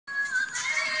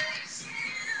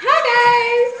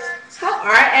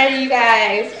are you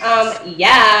guys?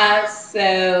 Yeah,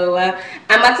 so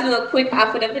I'm about to do a quick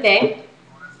outfit of the day.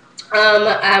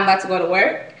 I'm about to go to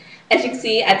work. As you can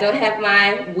see, I don't have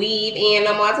my weave in.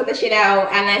 I'm all took the shit out,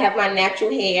 and I have my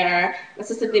natural hair. My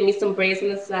sister did me some braids on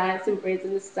the side, some braids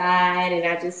on the side, and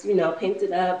I just,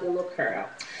 painted up a little curl.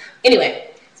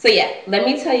 Anyway, so yeah, let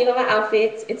me tell you about my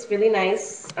outfit. It's really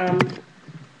nice.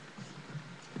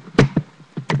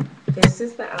 This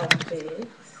is the outfit.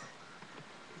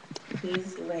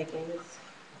 These leggings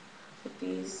with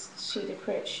these cheetah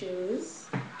print shoes.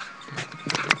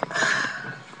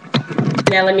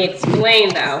 Now let me explain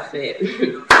the outfit.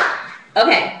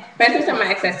 Okay, first are some of my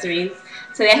accessories.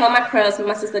 Today I have my pearls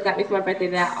my sister got me for my birthday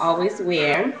that I always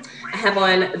wear. I have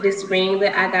on this ring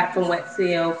that I got from Wet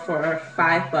Seal for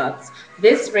 $5.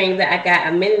 This ring that I got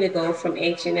a minute ago from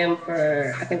H&M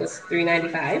for I think it was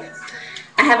 $3.95.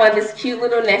 I have on this cute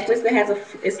little necklace that has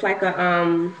it's like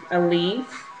a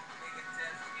leaf.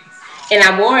 And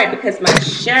I wore it because my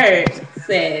shirt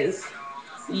says,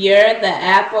 "You're the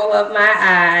apple of my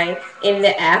eye," and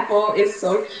the apple is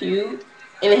so cute,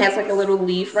 and it has like a little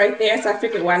leaf right there. So I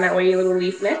figured, why not wear your little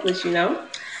leaf necklace, you know?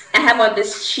 I have on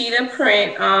this cheetah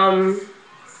print.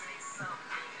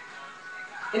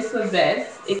 It's the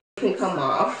best. It can come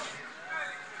off.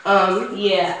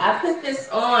 Yeah, I put this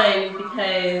on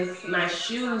because my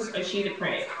shoes are cheetah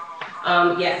print.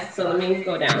 Yeah. So let me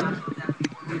go down.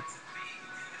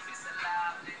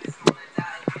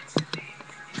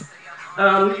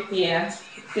 Yeah.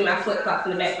 See my flip flops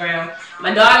in the background.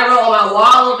 My daughter wrote on my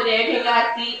wall over there. Can you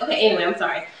guys see? Okay, anyway, I'm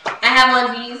sorry. I have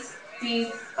on these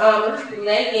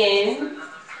leggings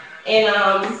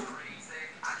and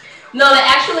no, they're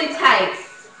actually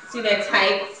tights. See, they're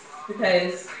tights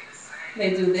because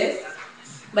they do this.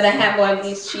 But I have on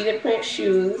these cheetah print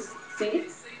shoes. See,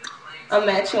 I'm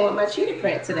matching with my cheetah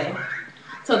print today.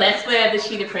 So that's where the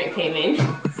cheetah print came in.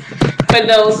 For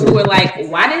those who were like,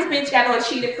 why this bitch got on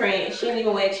cheetah print? She didn't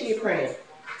even wear cheetah print.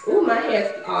 Ooh, my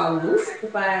hair's all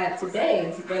loosified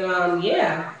today. But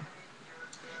yeah.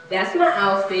 That's my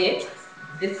outfit.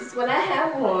 This is what I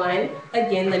have on.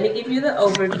 Again, let me give you the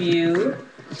overview.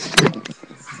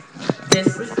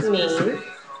 This is me.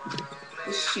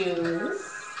 The shoes.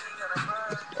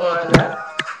 On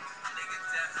up.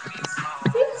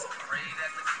 It's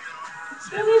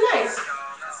really nice.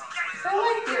 I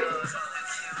like it.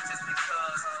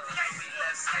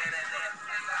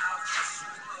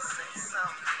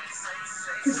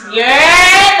 You're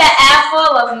the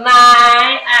apple of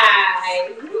my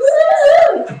eye.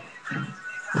 Woo!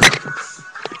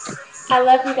 I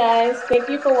love you guys. Thank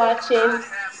you for watching.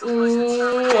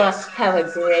 Have a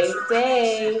great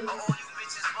day.